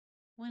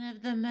One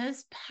of the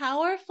most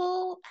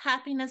powerful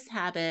happiness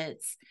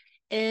habits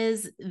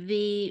is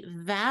the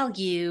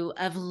value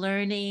of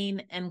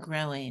learning and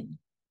growing.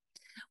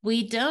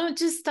 We don't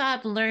just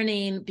stop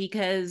learning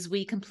because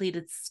we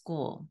completed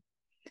school.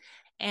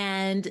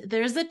 And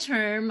there's a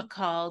term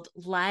called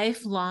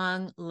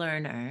lifelong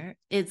learner.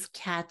 It's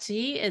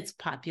catchy, it's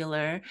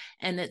popular,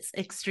 and it's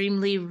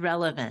extremely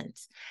relevant.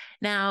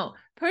 Now,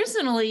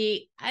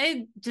 personally,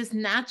 I just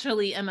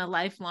naturally am a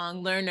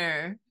lifelong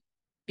learner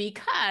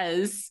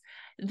because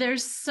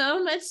there's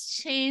so much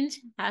change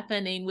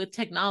happening with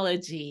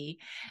technology.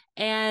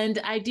 And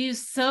I do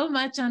so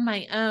much on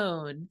my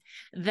own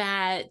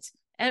that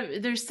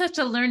there's such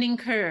a learning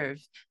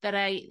curve that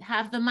I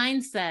have the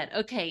mindset,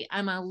 okay,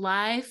 I'm a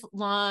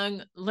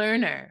lifelong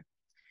learner.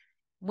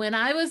 When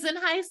I was in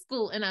high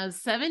school and I was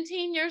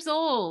 17 years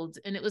old,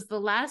 and it was the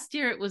last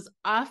year it was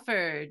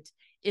offered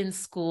in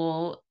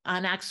school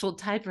on actual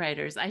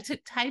typewriters, I took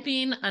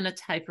typing on a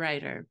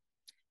typewriter.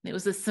 It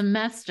was a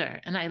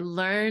semester, and I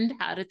learned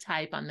how to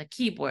type on the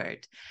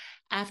keyboard.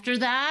 After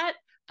that,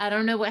 I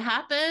don't know what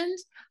happened.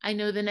 I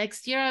know the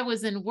next year I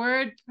was in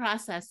word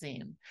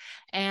processing.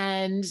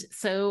 And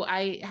so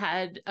I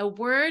had a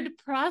word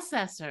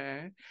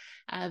processor.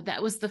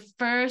 That was the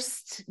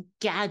first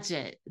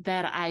gadget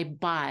that I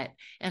bought.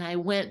 And I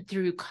went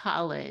through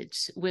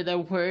college with a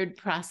word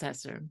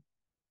processor.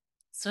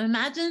 So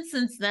imagine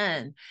since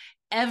then,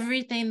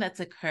 everything that's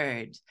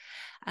occurred.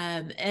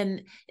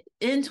 And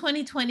in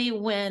 2020,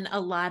 when a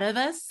lot of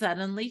us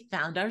suddenly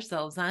found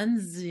ourselves on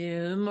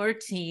Zoom or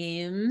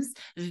Teams,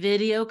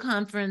 video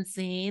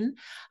conferencing,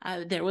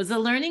 there was a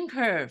learning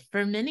curve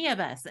for many of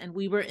us, and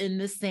we were in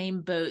the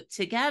same boat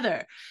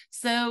together.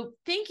 So,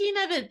 thinking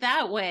of it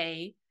that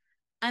way,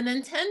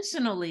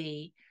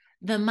 unintentionally,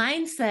 the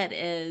mindset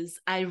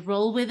is I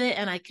roll with it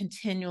and I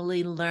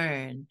continually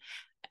learn.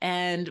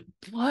 And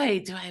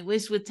boy, do I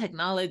wish with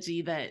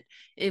technology that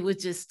it would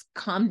just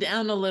calm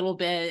down a little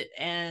bit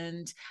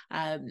and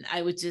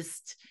I would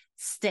just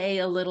stay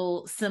a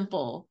little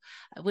simple,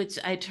 which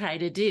I try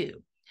to do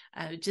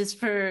just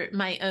for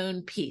my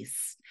own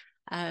peace.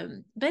 But,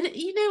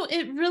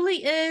 it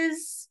really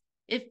is,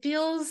 it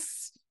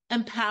feels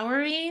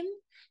empowering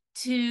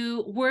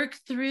to work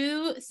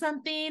through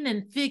something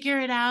and figure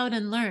it out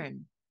and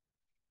learn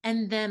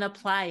and then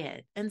apply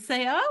it and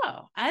say,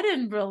 oh, I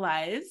didn't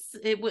realize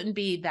it wouldn't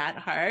be that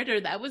hard,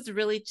 or that was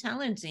really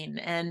challenging.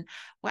 And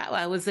wow,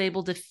 I was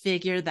able to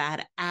figure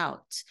that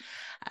out.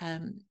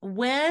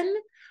 When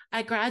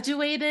I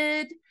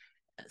graduated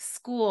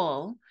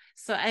school,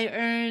 so I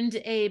earned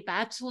a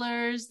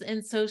bachelor's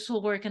in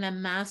social work and a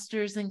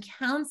master's in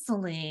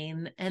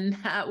counseling, and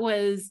that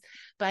was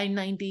by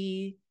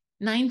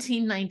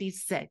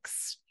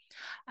 1996.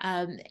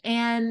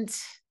 And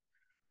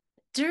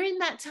during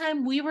that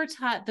time, we were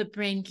taught the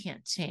brain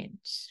can't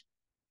change.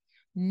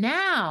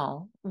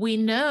 Now we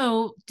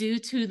know due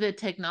to the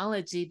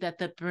technology that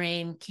the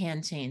brain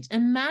can change.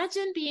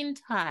 Imagine being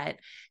taught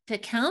to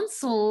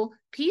counsel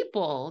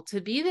people,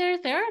 to be their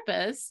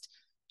therapist,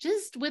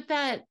 just with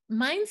that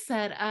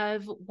mindset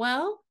of,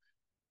 well,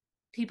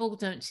 people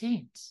don't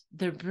change.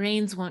 Their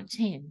brains won't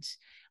change.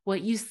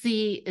 What you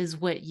see is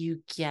what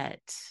you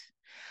get.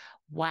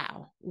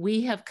 Wow,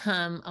 we have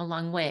come a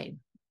long way.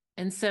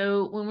 And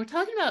so when we're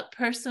talking about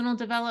personal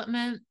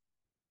development,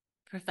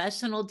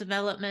 professional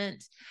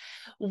development,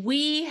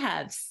 we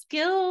have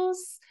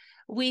skills,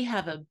 we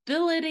have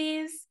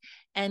abilities,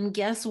 and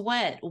guess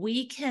what?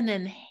 We can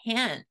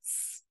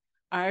enhance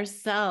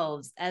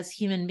ourselves as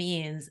human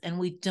beings, and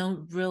we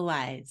don't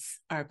realize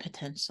our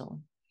potential.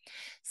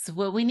 So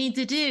what we need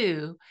to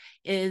do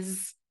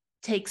is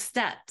take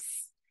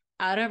steps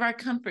out of our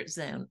comfort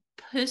zone,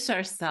 push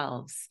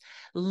ourselves,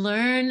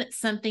 learn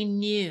something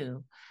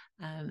new.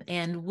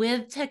 And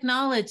with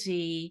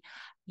technology,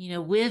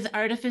 with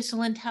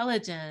artificial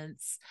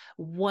intelligence,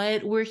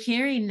 what we're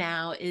hearing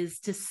now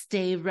is to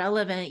stay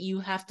relevant, you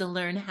have to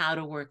learn how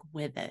to work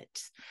with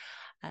it.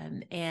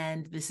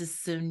 And this is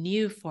so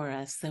new for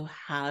us. So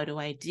how do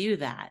I do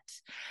that?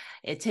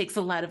 It takes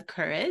a lot of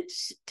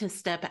courage to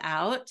step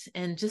out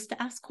and just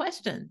to ask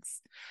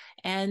questions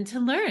and to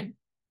learn.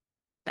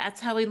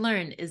 That's how we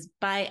learn, is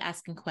by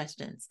asking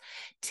questions.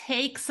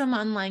 Take some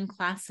online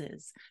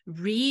classes,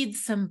 read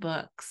some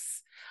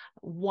books,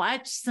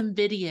 watch some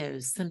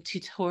videos, some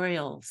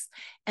tutorials,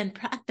 and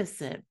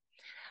practice it.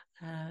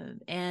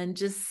 And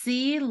just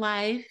see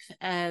life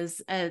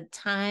as a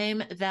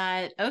time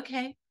that,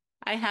 okay,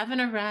 I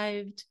haven't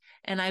arrived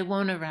and I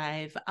won't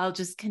arrive. I'll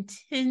just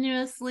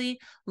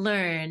continuously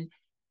learn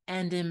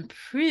and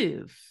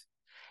improve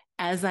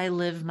as I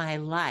live my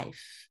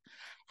life.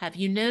 Have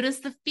you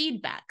noticed the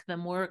feedback? The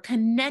more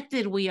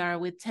connected we are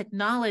with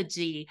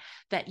technology,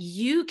 that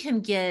you can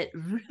get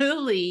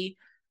really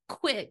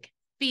quick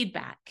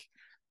feedback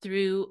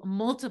through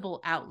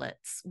multiple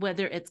outlets,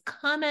 whether it's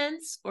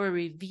comments or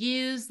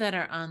reviews that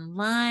are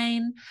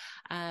online.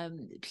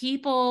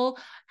 People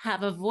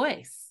have a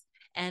voice.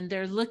 and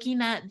they're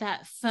looking at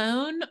that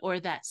phone or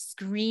that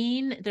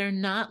screen. They're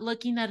not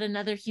looking at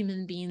another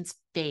human being's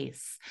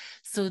face.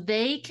 So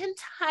they can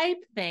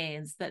type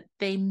things that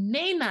they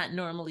may not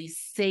normally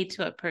say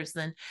to a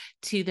person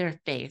to their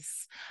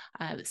face.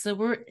 So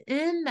we're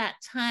in that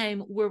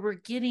time where we're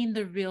getting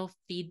the real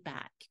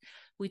feedback.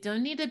 We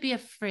don't need to be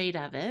afraid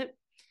of it.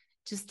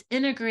 Just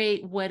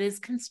integrate what is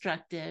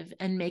constructive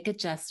and make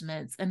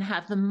adjustments and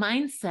have the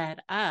mindset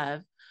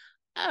of,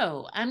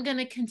 oh, I'm going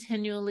to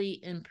continually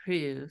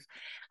improve.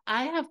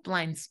 I have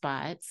blind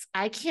spots.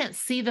 I can't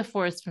see the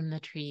forest from the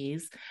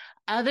trees.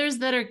 Others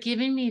that are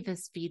giving me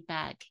this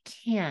feedback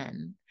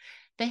can.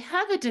 They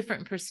have a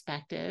different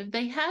perspective.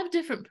 They have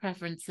different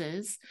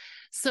preferences.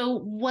 So,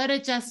 what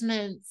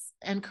adjustments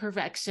and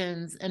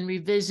corrections and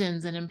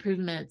revisions and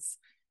improvements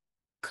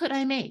could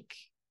I make?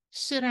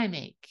 Should I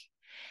make?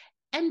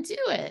 And do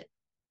it.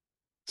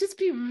 Just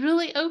be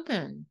really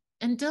open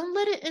and don't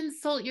let it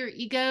insult your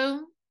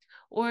ego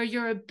or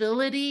your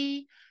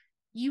ability.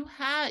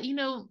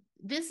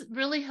 This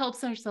really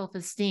helps our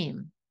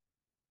self-esteem,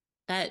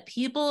 that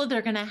people,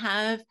 they're going to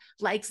have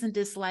likes and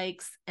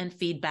dislikes and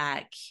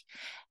feedback.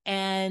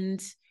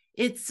 And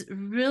it's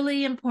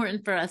really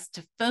important for us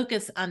to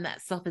focus on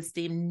that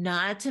self-esteem,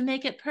 not to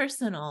make it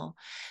personal,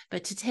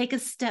 but to take a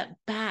step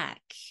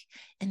back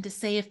and to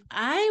say, if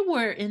I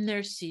were in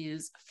their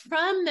shoes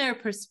from their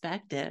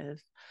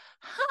perspective,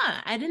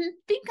 I didn't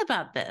think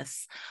about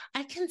this.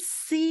 I can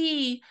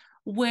see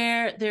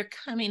where they're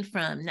coming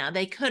from. Now,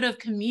 they could have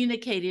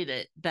communicated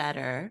it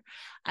better.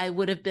 I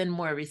would have been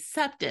more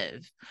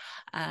receptive.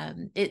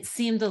 It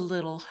seemed a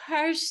little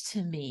harsh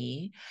to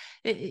me.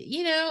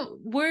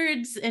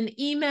 Words and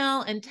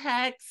email and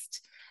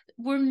text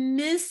were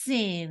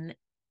missing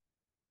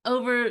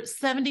over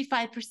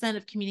 75%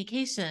 of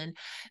communication,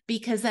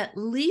 because at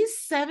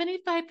least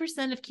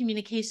 75% of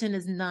communication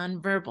is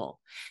nonverbal.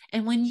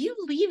 And when you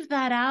leave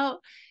that out,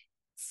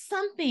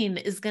 something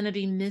is going to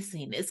be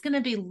missing. It's going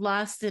to be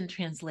lost in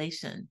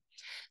translation.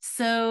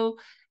 So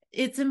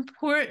it's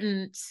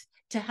important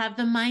to have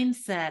the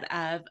mindset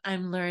of,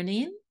 I'm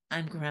learning,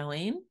 I'm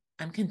growing,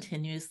 I'm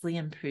continuously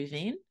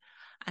improving.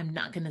 I'm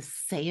not going to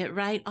say it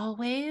right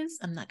always.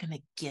 I'm not going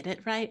to get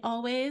it right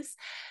always,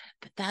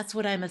 but that's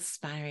what I'm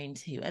aspiring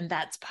to. And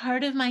that's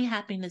part of my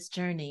happiness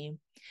journey,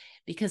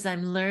 because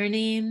I'm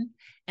learning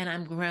and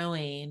I'm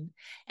growing.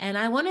 And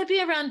I want to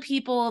be around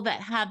people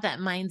that have that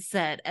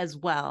mindset as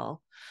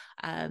well,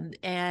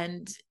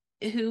 and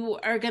who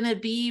are going to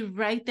be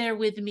right there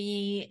with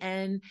me,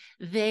 and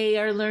they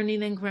are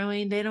learning and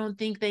growing. They don't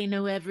think they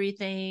know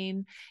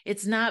everything.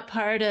 It's not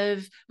part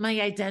of my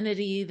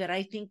identity that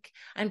I think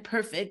I'm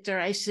perfect or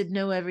I should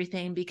know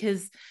everything,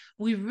 because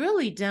we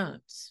really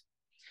don't.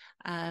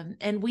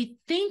 And we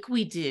think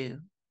we do.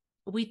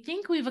 We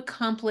think we've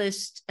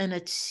accomplished and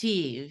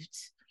achieved.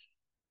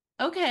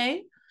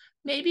 Okay,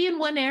 maybe in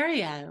one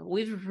area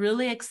we've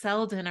really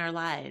excelled in our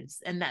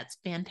lives, and that's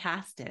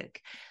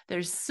fantastic.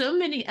 There's so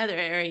many other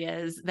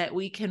areas that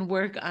we can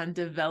work on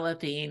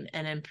developing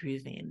and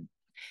improving.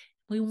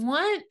 We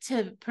want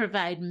to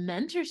provide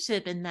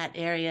mentorship in that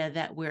area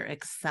that we're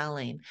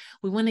excelling.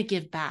 We want to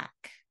give back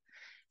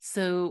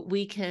so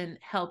we can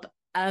help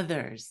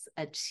others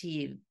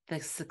achieve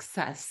the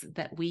success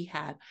that we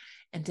have,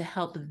 and to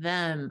help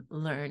them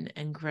learn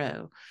and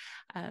grow.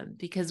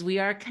 Because we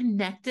are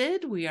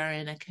connected, we are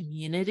in a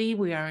community,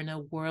 we are in a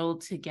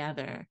world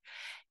together.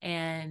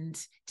 And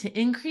to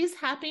increase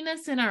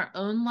happiness in our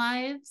own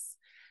lives,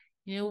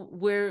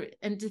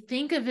 and to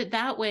think of it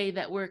that way,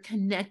 that we're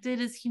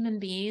connected as human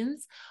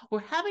beings, we're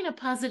having a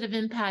positive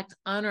impact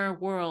on our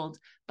world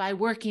by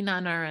working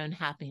on our own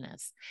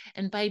happiness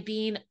and by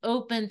being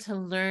open to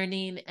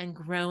learning and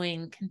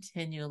growing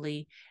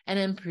continually and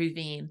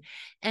improving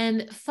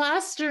and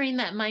fostering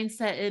that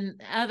mindset in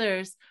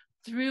others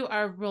through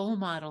our role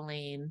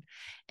modeling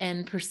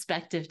and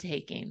perspective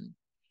taking.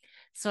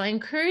 So I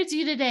encourage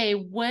you today,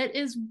 what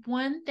is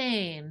one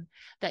thing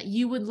that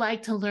you would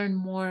like to learn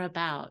more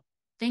about?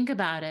 Think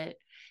about it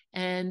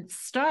and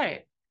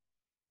start.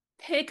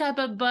 Pick up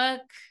a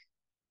book,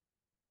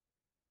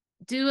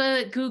 do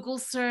a Google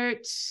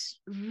search,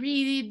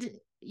 read,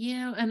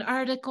 an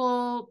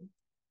article,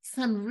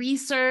 some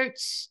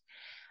research.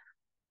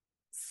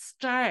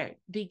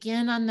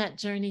 Begin on that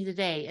journey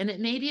today. And it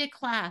may be a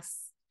class.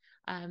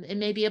 It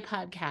may be a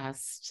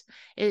podcast.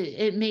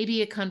 It may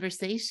be a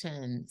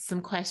conversation, some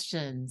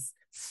questions.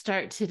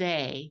 Start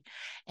today.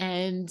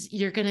 And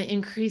you're going to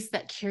increase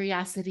that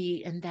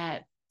curiosity and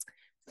that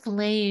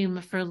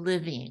flame for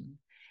living.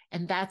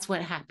 And that's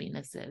what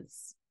happiness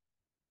is.